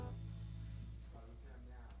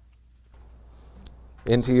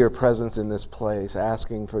into your presence in this place,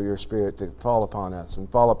 asking for your Spirit to fall upon us and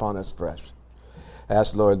fall upon us fresh.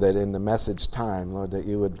 Ask, Lord, that in the message time, Lord, that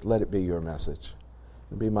you would let it be your message.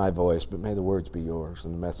 It'll be my voice, but may the words be yours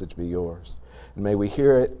and the message be yours. And may we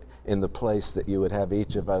hear it in the place that you would have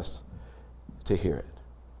each of us to hear it.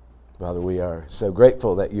 Father, we are so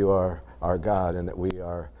grateful that you are our God and that we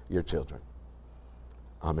are your children.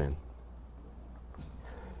 Amen.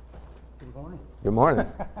 Good morning. Good morning.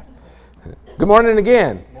 Good morning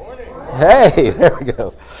again. Good morning. Hey, there we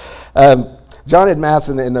go. John Ed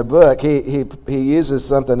Mattson in the book, he uses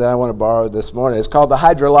something that I want to borrow this morning. It's called the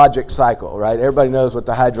hydrologic cycle, right? Everybody knows what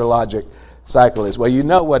the hydrologic cycle is. Well, you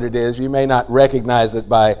know what it is. You may not recognize it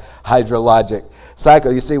by hydrologic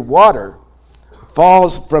cycle. You see, water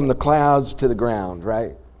falls from the clouds to the ground,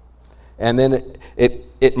 right? And then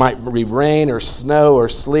it might be rain or snow or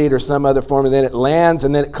sleet or some other form, and then it lands,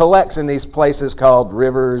 and then it collects in these places called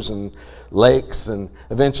rivers and lakes, and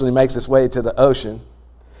eventually makes its way to the ocean.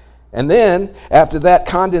 And then, after that,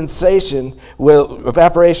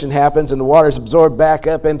 evaporation happens, and the water is absorbed back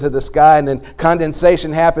up into the sky, and then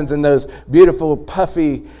condensation happens, and those beautiful,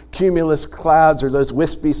 puffy cumulus clouds or those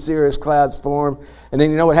wispy cirrus clouds form. And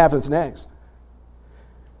then you know what happens next?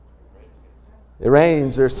 It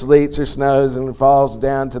rains or sleets or snows and it falls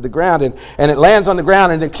down to the ground, and it lands on the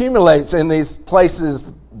ground and accumulates in these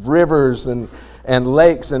places, rivers and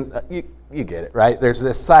lakes, and you get it, right? There's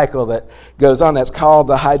this cycle that goes on that's called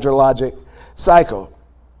the hydrologic cycle.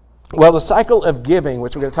 Well, the cycle of giving,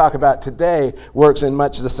 which we're going to talk about today, works in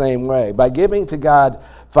much the same way. By giving to God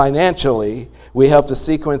financially, we help the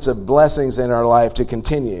sequence of blessings in our life to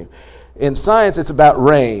continue. In science, it's about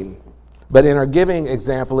rain. But in our giving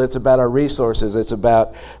example, it's about our resources. It's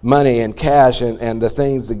about money and cash and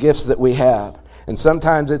the gifts that we have. And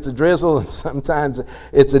sometimes it's a drizzle, and sometimes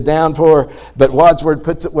it's a downpour. But Wadsworth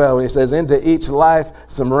puts it well when he says, into each life,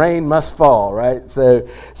 some rain must fall, right? So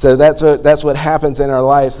that's what happens in our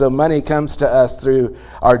life. So money comes to us through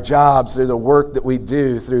our jobs, through the work that we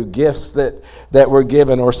do, through gifts that we're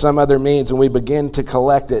given, or some other means, and we begin to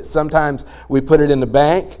collect it. Sometimes we put it in the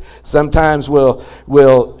bank. Sometimes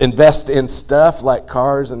we'll invest in stuff like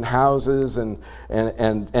cars and houses and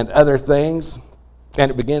other things, and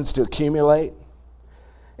it begins to accumulate.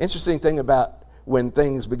 Interesting thing about when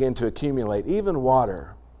things begin to accumulate, even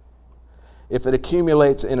water, if it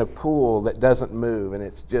accumulates in a pool that doesn't move, and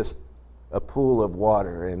it's just a pool of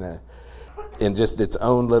water in just its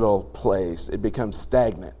own little place, it becomes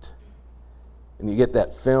stagnant. And you get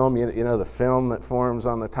that film, you know the film that forms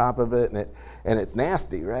on the top of it, and it's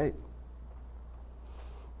nasty, right?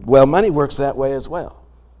 Well, money works that way as well.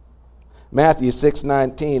 Matthew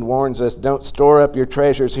 6:19 warns us, don't store up your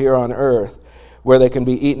treasures here on earth, where they can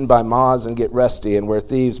be eaten by moths and get rusty, and where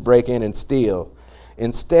thieves break in and steal.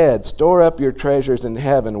 Instead, store up your treasures in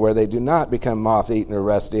heaven, where they do not become moth-eaten or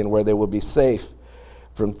rusty, and where they will be safe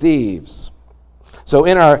from thieves. So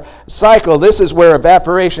in our cycle, this is where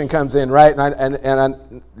evaporation comes in, right? And I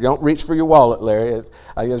don't reach for your wallet, Larry.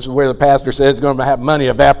 I guess where the pastor says it's going to have money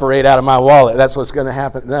evaporate out of my wallet. That's what's going to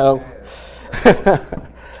happen. No,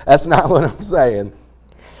 that's not what I'm saying.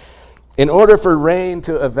 In order for rain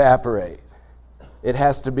to evaporate, it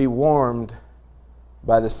has to be warmed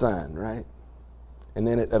by the sun, right? And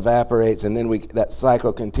then it evaporates, and then that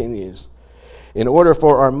cycle continues. In order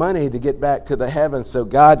for our money to get back to the heavens so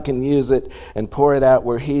God can use it and pour it out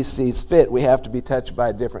where he sees fit, we have to be touched by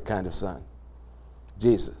a different kind of son.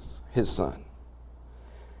 Jesus, his son.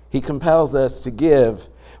 He compels us to give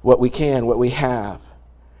what we can, what we have.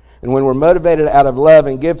 And when we're motivated out of love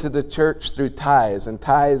and give to the church through tithes, and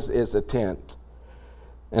tithes is a tenth,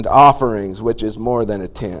 and offerings, which is more than a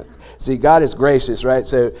tenth. See, God is gracious, right?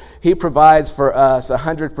 So he provides for us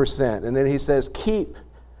 100%, and then he says, keep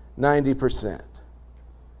 90%.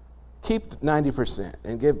 Keep 90%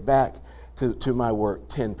 and give back to my work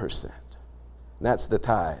 10%. And that's the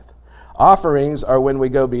tithe. Offerings are when we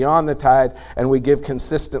go beyond the tithe and we give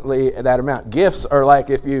consistently that amount. Gifts are like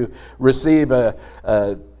if you receive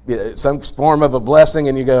some form of a blessing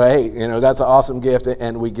and you go, hey, that's an awesome gift,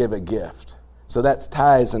 and we give a gift. So that's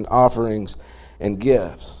tithes and offerings and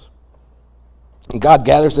gifts. And God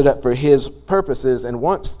gathers it up for his purposes, and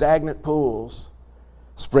once stagnant pools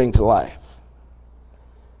spring to life,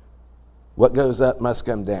 what goes up must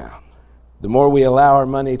come down. The more we allow our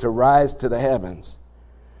money to rise to the heavens,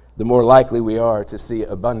 the more likely we are to see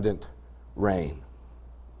abundant rain.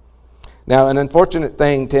 Now, an unfortunate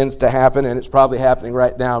thing tends to happen, and it's probably happening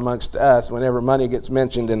right now amongst us whenever money gets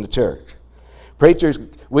mentioned in the church. Preachers,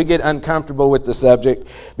 we get uncomfortable with the subject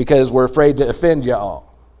because we're afraid to offend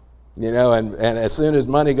y'all. And as soon as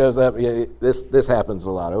money goes up, this happens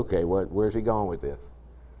a lot. Okay, where's he going with this?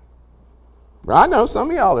 Well, I know some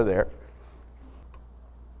of y'all are there.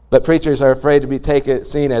 But preachers are afraid to be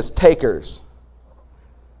seen as takers.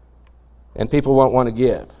 And people won't want to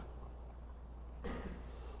give.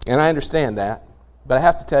 And I understand that. But I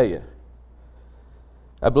have to tell you,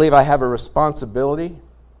 I believe I have a responsibility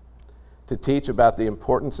to teach about the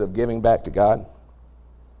importance of giving back to God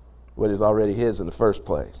what is already His in the first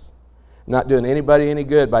place. I'm not doing anybody any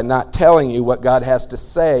good by not telling you what God has to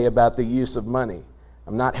say about the use of money.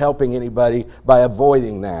 I'm not helping anybody by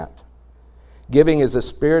avoiding that. Giving is a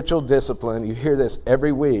spiritual discipline, you hear this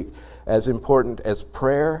every week, as important as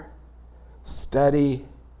prayer, study,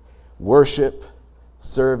 worship,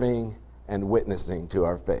 serving, and witnessing to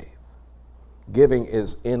our faith. Giving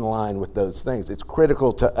is in line with those things. It's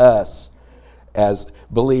critical to us as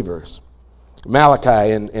believers.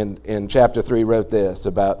 Malachi in chapter 3 wrote this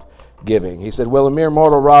about giving. He said, "Will a mere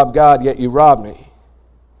mortal rob God, yet you rob me?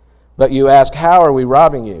 But you ask, how are we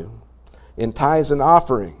robbing you? In tithes and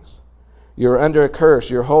offerings. You are under a curse,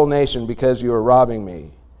 your whole nation, because you are robbing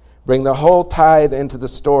me. Bring the whole tithe into the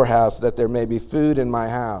storehouse, that there may be food in my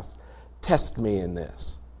house. Test me in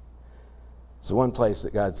this." It's the one place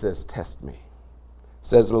that God says, test me,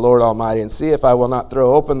 says the Lord Almighty, "and see if I will not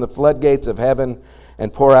throw open the floodgates of heaven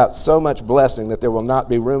and pour out so much blessing that there will not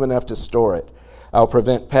be room enough to store it. I will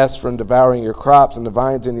prevent pests from devouring your crops, and the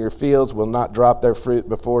vines in your fields will not drop their fruit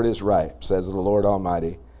before it is ripe, says the Lord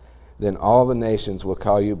Almighty. Then all the nations will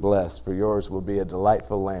call you blessed, for yours will be a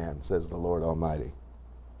delightful land, says the Lord Almighty."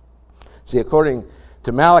 See, according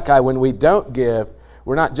to Malachi, when we don't give,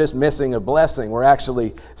 we're not just missing a blessing, we're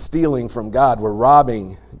actually stealing from God. We're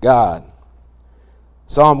robbing God.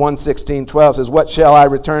 Psalm 116:12 says, "What shall I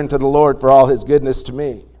return to the Lord for all His goodness to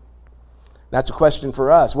me?" That's a question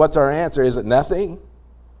for us. What's our answer? Is it nothing?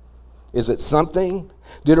 Is it something?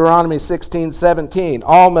 Deuteronomy 16:17,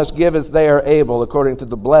 "All must give as they are able, according to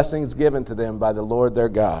the blessings given to them by the Lord their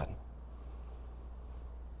God."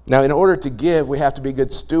 Now, in order to give, we have to be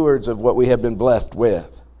good stewards of what we have been blessed with.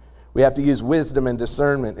 We have to use wisdom and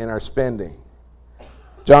discernment in our spending.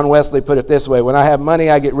 John Wesley put it this way, "When I have money,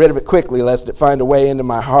 I get rid of it quickly, lest it find a way into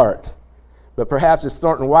my heart." But perhaps it's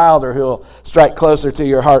Thornton Wilder who'll strike closer to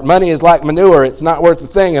your heart. Money is like manure. It's not worth a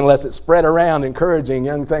thing unless it's spread around, encouraging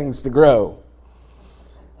young things to grow.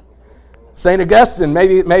 St. Augustine,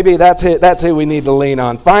 maybe that's who we need to lean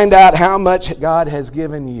on. Find out how much God has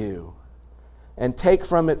given you and take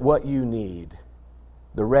from it what you need.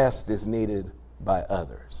 The rest is needed by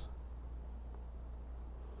others.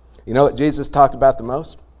 You know what Jesus talked about the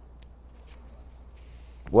most?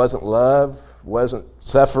 It wasn't love, wasn't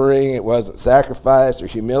suffering, it wasn't sacrifice or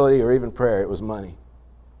humility or even prayer. It was money.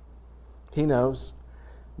 He knows.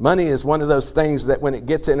 Money is one of those things that when it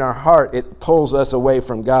gets in our heart, it pulls us away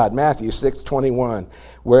from God. Matthew 6:21,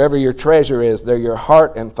 "Wherever your treasure is, there your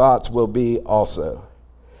heart and thoughts will be also."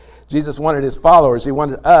 Jesus wanted His followers, He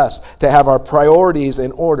wanted us to have our priorities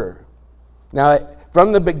in order. Now,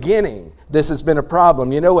 from the beginning, this has been a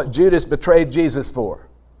problem. You know what Judas betrayed Jesus for?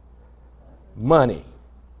 Money.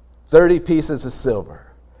 30 pieces of silver.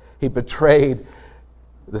 He betrayed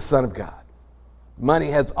the Son of God.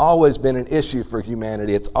 Money has always been an issue for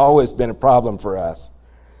humanity. It's always been a problem for us.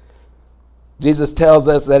 Jesus tells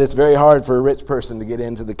us that it's very hard for a rich person to get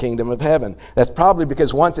into the kingdom of heaven. That's probably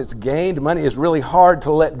because once it's gained, money is really hard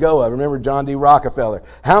to let go of. Remember John D. Rockefeller.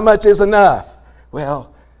 How much is enough?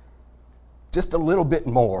 Well, just a little bit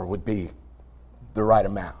more would be the right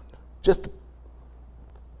amount.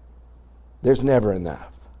 There's never enough.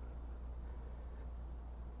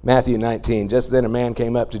 Matthew 19, "Just then a man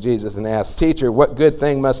came up to Jesus and asked, 'Teacher, what good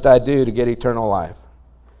thing must I do to get eternal life?'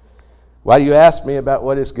 'Why do you ask me about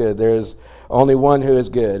what is good? There is only one who is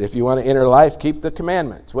good. If you want to enter life, keep the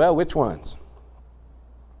commandments.' 'Well, which ones?'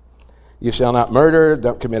 'You shall not murder,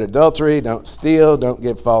 don't commit adultery, don't steal, don't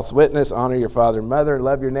give false witness, honor your father and mother, and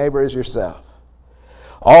love your neighbor as yourself.'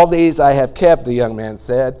 'All these I have kept,' the young man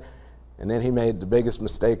said, and then he made the biggest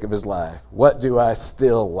mistake of his life. 'What do I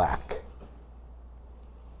still lack?'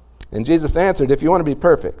 And Jesus answered, 'If you want to be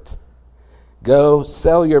perfect, go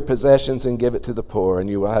sell your possessions and give it to the poor, and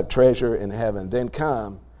you will have treasure in heaven. Then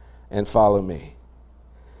come and follow me.'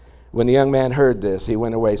 When the young man heard this, he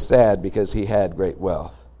went away sad because he had great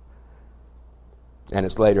wealth." And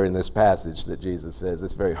it's later in this passage that Jesus says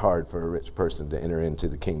it's very hard for a rich person to enter into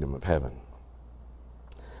the kingdom of heaven.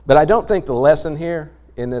 But I don't think the lesson here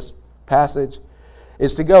in this passage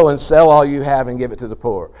is to go and sell all you have and give it to the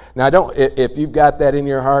poor. Now, if you've got that in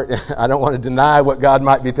your heart, I don't want to deny what God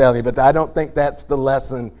might be telling you, but I don't think that's the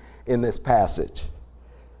lesson in this passage.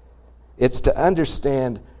 It's to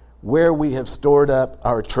understand where we have stored up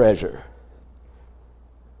our treasure.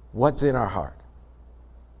 What's in our heart?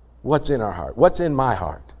 What's in our heart? What's in my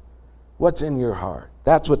heart? What's in your heart?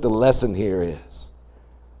 That's what the lesson here is.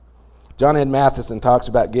 John Ed Matheson talks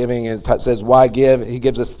about giving and says, why give? He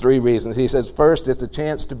gives us 3 reasons. He says, first, it's a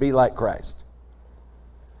chance to be like Christ.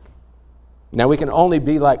 Now, we can only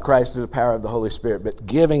be like Christ through the power of the Holy Spirit, but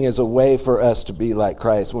giving is a way for us to be like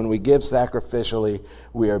Christ. When we give sacrificially,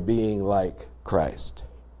 we are being like Christ.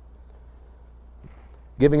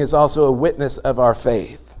 Giving is also a witness of our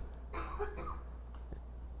faith.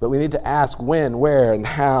 But we need to ask when, where, and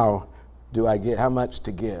how do I give, how much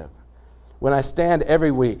to give. When I stand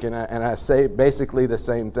every week and I say basically the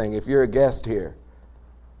same thing, if you're a guest here,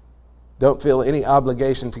 don't feel any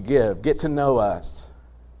obligation to give. Get to know us.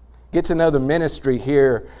 Get to know the ministry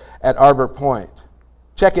here at Arbor Point.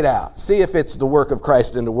 Check it out. See if it's the work of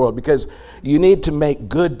Christ in the world, because you need to make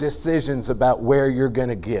good decisions about where you're going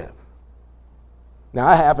to give. Now,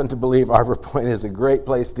 I happen to believe Arbor Point is a great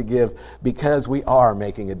place to give because we are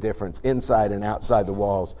making a difference inside and outside the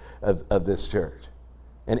walls of this church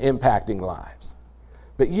and impacting lives.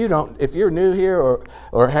 But you don't, if you're new here or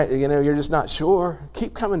you're just not sure,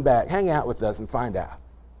 keep coming back, hang out with us and find out.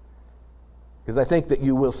 Because I think that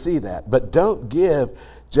you will see that. But don't give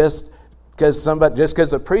just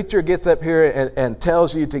because a preacher gets up here and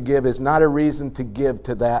tells you to give is not a reason to give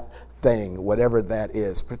to that thing, whatever that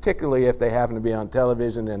is, particularly if they happen to be on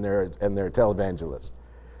television and they're televangelists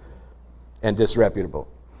and disreputable.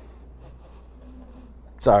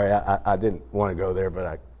 Sorry, I didn't want to go there, but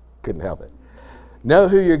I couldn't help it. Know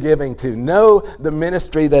who you're giving to. Know the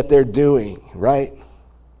ministry that they're doing, right?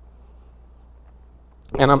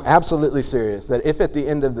 And I'm absolutely serious that if at the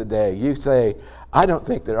end of the day you say, I don't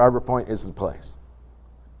think that Arbor Point is the place,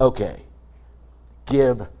 okay,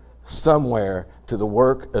 give somewhere to the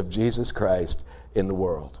work of Jesus Christ in the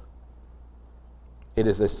world. It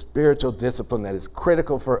is a spiritual discipline that is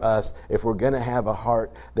critical for us if we're going to have a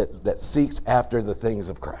heart that seeks after the things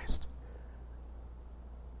of Christ.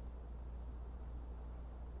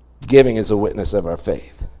 Giving is a witness of our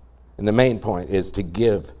faith. And the main point is to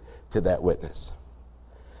give to that witness.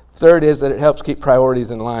 Third is that it helps keep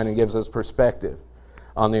priorities in line and gives us perspective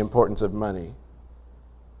on the importance of money.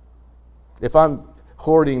 If I'm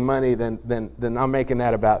hoarding money, then I'm making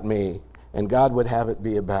that about me, and God would have it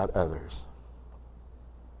be about others.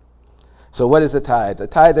 So what is a tithe? A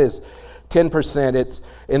tithe is 10%. It's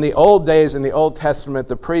in the old days, in the Old Testament,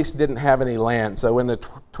 the priests didn't have any land. So when the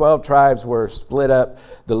 12 tribes were split up,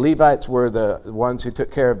 the Levites were the ones who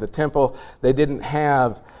took care of the temple. They didn't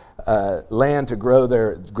have land to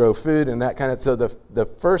grow food and that kind of. So the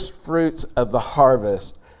first fruits of the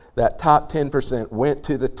harvest, that top 10%, went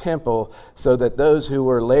to the temple so that those who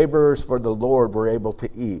were laborers for the Lord were able to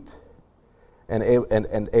eat.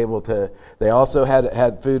 And able to, they also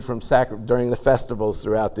had food from during the festivals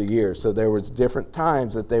throughout the year. So there was different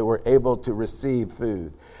times that they were able to receive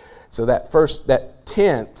food. So that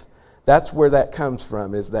 10th, that's where that comes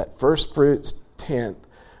from, is that first fruits 10th,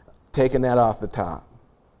 taking that off the top.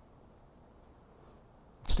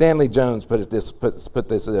 Stanley Jones put this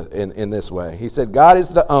in this way. He said, God is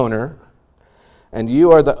the owner, and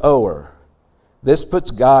you are the ower. This puts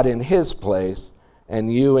God in his place,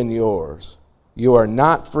 and you in yours. You are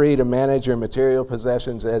not free to manage your material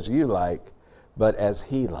possessions as you like, but as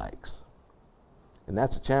he likes. And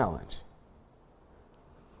that's a challenge.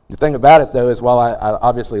 The thing about it, though, is while I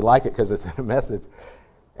obviously like it because it's in a message,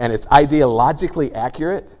 and it's ideologically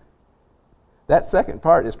accurate, that second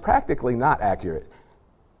part is practically not accurate.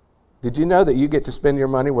 Did you know that you get to spend your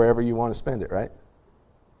money wherever you want to spend it, right?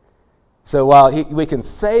 So while we can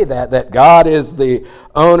say that God is the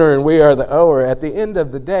owner and we are the ower, at the end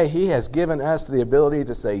of the day, he has given us the ability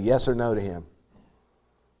to say yes or no to him.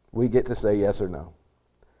 We get to say yes or no.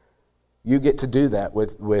 You get to do that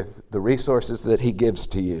with the resources that he gives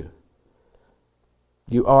to you.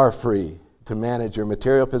 You are free to manage your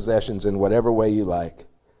material possessions in whatever way you like.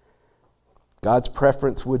 God's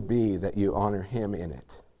preference would be that you honor him in it.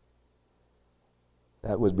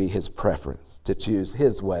 That would be his preference, to choose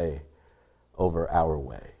his way over our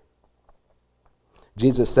way.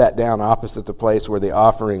 Jesus sat down opposite the place where the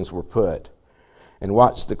offerings were put and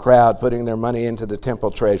watched the crowd putting their money into the temple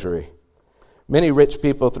treasury. Many rich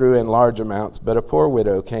people threw in large amounts, but a poor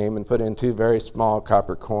widow came and put in 2 very small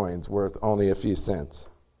copper coins worth only a few cents.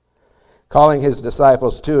 Calling his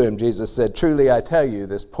disciples to him, Jesus said, "Truly I tell you,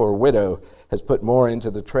 this poor widow has put more into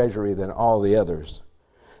the treasury than all the others.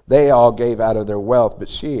 They all gave out of their wealth, but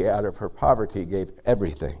she, out of her poverty, gave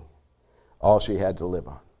everything, all she had to live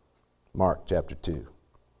on." Mark chapter 2.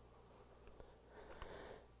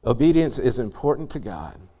 Obedience is important to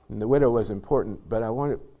God. And the widow was important, but I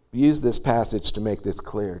want to use this passage to make this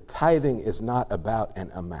clear. Tithing is not about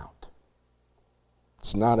an amount.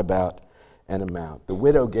 It's not about an amount. The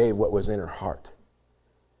widow gave what was in her heart.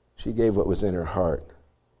 She gave what was in her heart.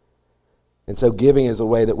 And so giving is a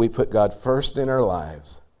way that we put God first in our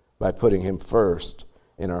lives by putting him first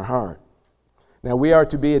in our heart. Now, we are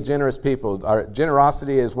to be a generous people. Our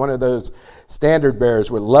generosity is one of those standard bearers.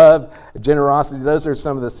 With love, generosity, those are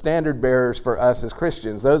some of the standard bearers for us as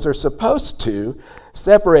Christians. Those are supposed to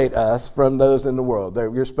separate us from those in the world.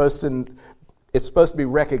 It's supposed to be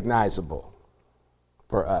recognizable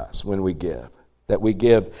for us when we give, that we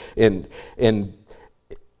give in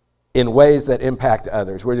ways that impact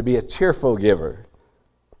others. We're to be a cheerful giver,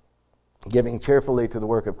 giving cheerfully to the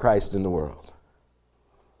work of Christ in the world.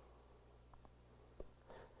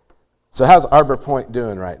 So how's Arbor Point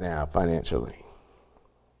doing right now financially?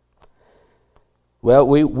 Well,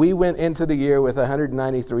 we went into the year with a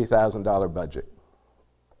 $193,000 budget.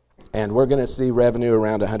 And we're going to see revenue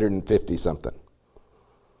around $150-something.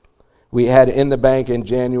 We had in the bank in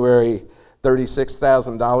January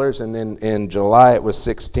 $36,000, and then in July it was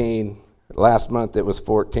 $16,000. Last month it was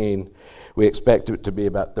 $14,000. We expect it to be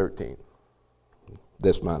about $13,000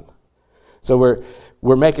 this month. So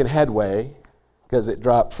we're making headway because it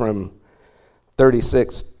dropped from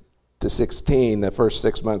 36 to 16 the first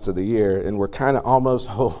 6 months of the year, and we're kind of almost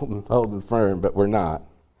holding firm, but we're not.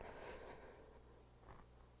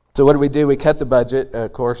 So what do? We cut the budget.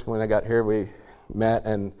 Of course, when I got here, we met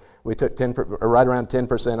and we took right around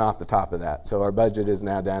 10% off the top of that. So our budget is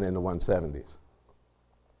now down in the 170s.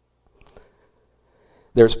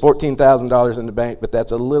 There's $14,000 in the bank, but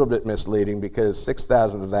that's a little bit misleading because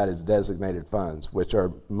 $6,000 of that is designated funds, which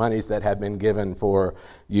are monies that have been given for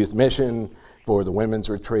youth mission, for the women's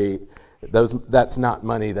retreat. That's not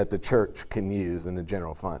money that the church can use in the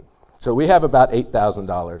general fund. So we have about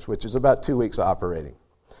 $8,000, which is about 2 weeks operating.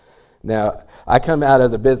 Now, I come out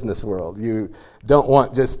of the business world. You don't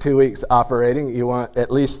want just 2 weeks operating. You want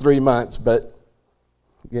at least 3 months, but,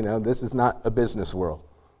 this is not a business world.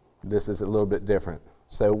 This is a little bit different.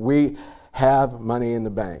 So we have money in the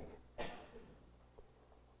bank,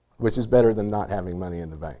 which is better than not having money in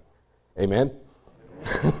the bank. Amen?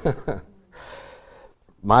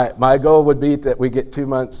 My goal would be that we get 2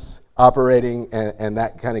 months operating, and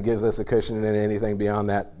that kind of gives us a cushion, and anything beyond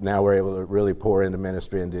that, now we're able to really pour into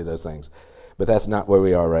ministry and do those things. But that's not where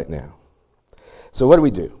we are right now. So what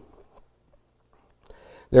do?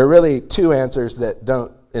 There are really two answers that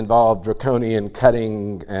don't involve draconian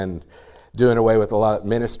cutting and doing away with a lot of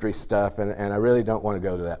ministry stuff, and I really don't want to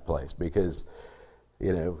go to that place because,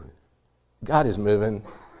 God is moving.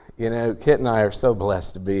 Kit and I are so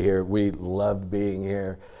blessed to be here. We love being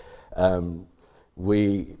here.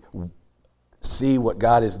 We see what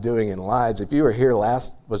God is doing in lives. If you were here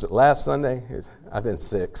last Sunday? I've been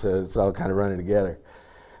sick, so it's all kind of running together.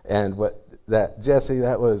 And Jesse,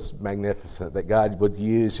 that was magnificent, that God would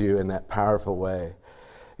use you in that powerful way.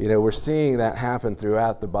 We're seeing that happen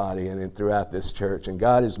throughout the body and throughout this church, and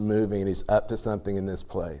God is moving, and He's up to something in this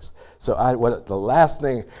place. So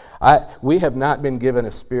we have not been given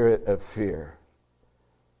a spirit of fear.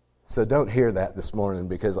 So don't hear that this morning,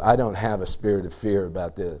 because I don't have a spirit of fear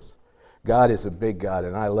about this. God is a big God,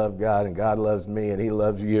 and I love God, and God loves me, and He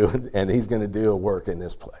loves you, and He's going to do a work in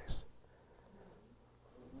this place.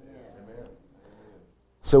 Amen.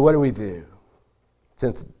 So what do?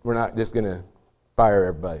 Since we're not just going to fire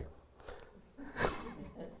everybody.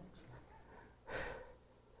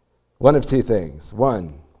 One of two things.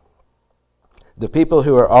 One, the people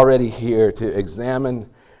who are already here to examine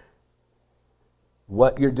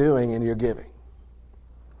what you're doing in your giving.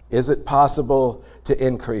 Is it possible to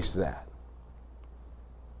increase that?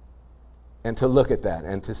 And to look at that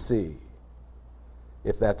and to see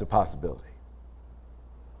if that's a possibility.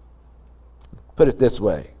 Put it this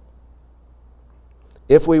way.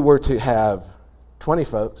 If we were to have 20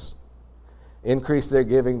 folks increase their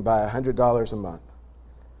giving by $100 a month,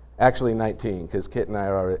 actually 19, because Kit and I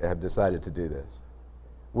already have decided to do this.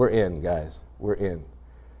 We're in, guys. We're in.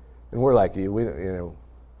 And we're like you.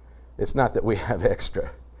 It's not that we have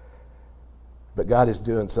extra, but God is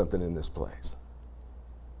doing something in this place.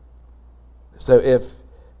 So if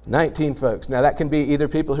 19 folks, now that can be either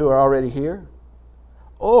people who are already here,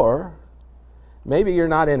 or maybe you're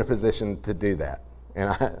not in a position to do that,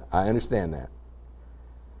 and I understand that.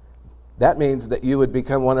 That means that you would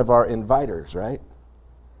become one of our inviters, right?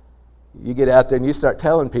 You get out there and you start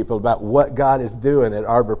telling people about what God is doing at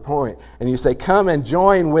Arbor Point. And you say, come and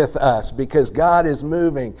join with us because God is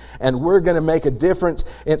moving and we're going to make a difference.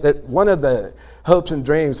 One of the hopes and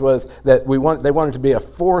dreams was that they wanted to be a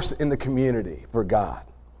force in the community for God.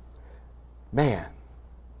 Man,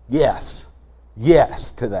 yes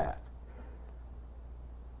to that.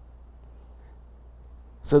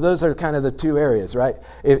 So those are kind of the two areas, right?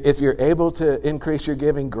 If you're able to increase your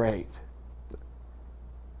giving, great.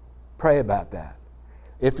 Pray about that.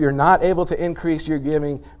 If you're not able to increase your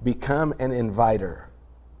giving, become an inviter.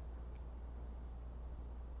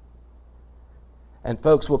 And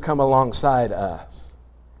folks will come alongside us.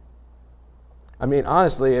 I mean,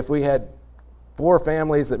 honestly, if we had 4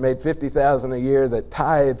 families that made $50,000 a year that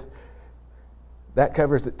tithe, that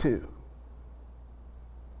covers it too.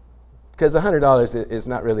 Because $100 is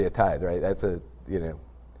not really a tithe, right? That's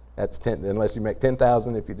that's 10, unless you make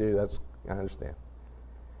 10,000. If you do, I understand.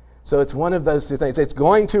 So it's one of those two things. It's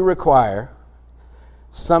going to require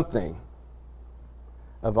something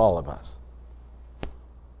of all of us.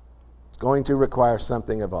 It's going to require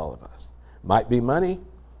something of all of us. Might be money,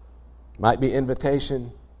 might be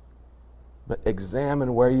invitation, but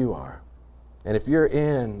examine where you are. And if you're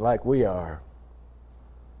in like we are,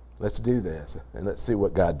 let's do this and let's see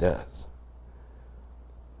what God does.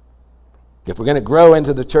 If we're going to grow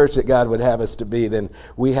into the church that God would have us to be, then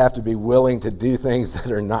we have to be willing to do things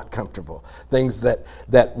that are not comfortable, things that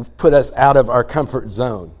put us out of our comfort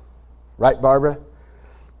zone. Right, Barbara?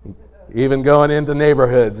 Even going into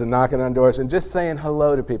neighborhoods and knocking on doors and just saying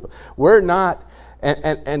hello to people. We're not,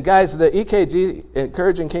 and guys, the EKG,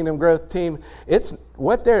 Encouraging Kingdom Growth team, it's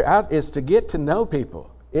what they're out is to get to know people.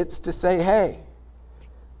 It's to say, hey,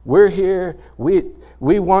 we're here.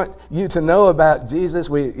 We want you to know about Jesus.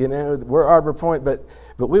 We're Arbor Point, but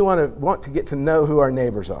we want to get to know who our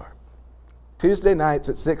neighbors are. Tuesday nights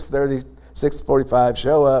at 6:30, 6:45,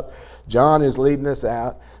 show up. John is leading us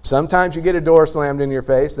out. Sometimes you get a door slammed in your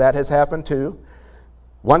face. That has happened too.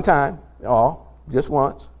 One time, just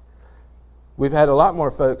once. We've had a lot more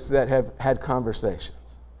folks that have had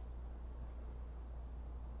conversations.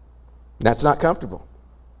 That's not comfortable.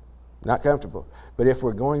 Not comfortable. But if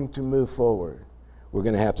we're going to move forward, we're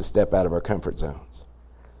going to have to step out of our comfort zones.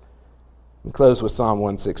 We close with Psalm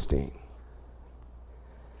 116.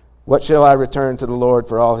 What shall I return to the Lord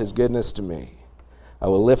for all his goodness to me? I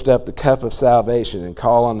will lift up the cup of salvation and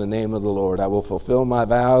call on the name of the Lord. I will fulfill my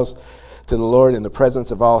vows to the Lord in the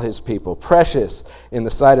presence of all his people. Precious in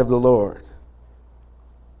the sight of the Lord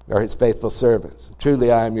are his faithful servants.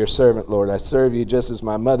 Truly I am your servant, Lord. I serve you just as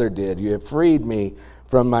my mother did. You have freed me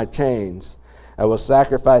from my chains. I will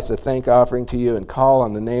sacrifice a thank offering to you and call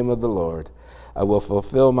on the name of the Lord. I will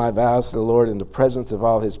fulfill my vows to the Lord in the presence of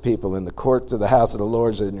all his people. In the courts of the house of the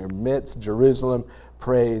Lord, in your midst, Jerusalem,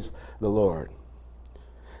 praise the Lord.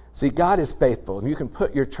 See, God is faithful, and you can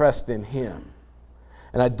put your trust in him.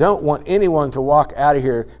 And I don't want anyone to walk out of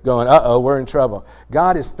here going, uh-oh, we're in trouble.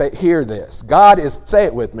 God is hear this. Say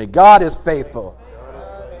it with me. God is faithful.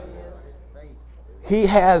 He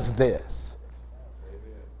has this.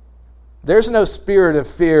 There's no spirit of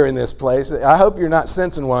fear in this place. I hope you're not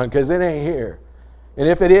sensing one, because it ain't here. And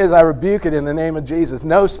if it is, I rebuke it in the name of Jesus.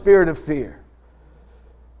 No spirit of fear.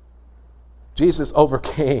 Jesus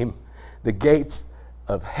overcame the gates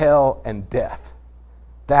of hell and death.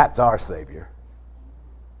 That's our Savior.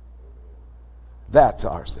 That's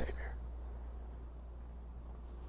our Savior.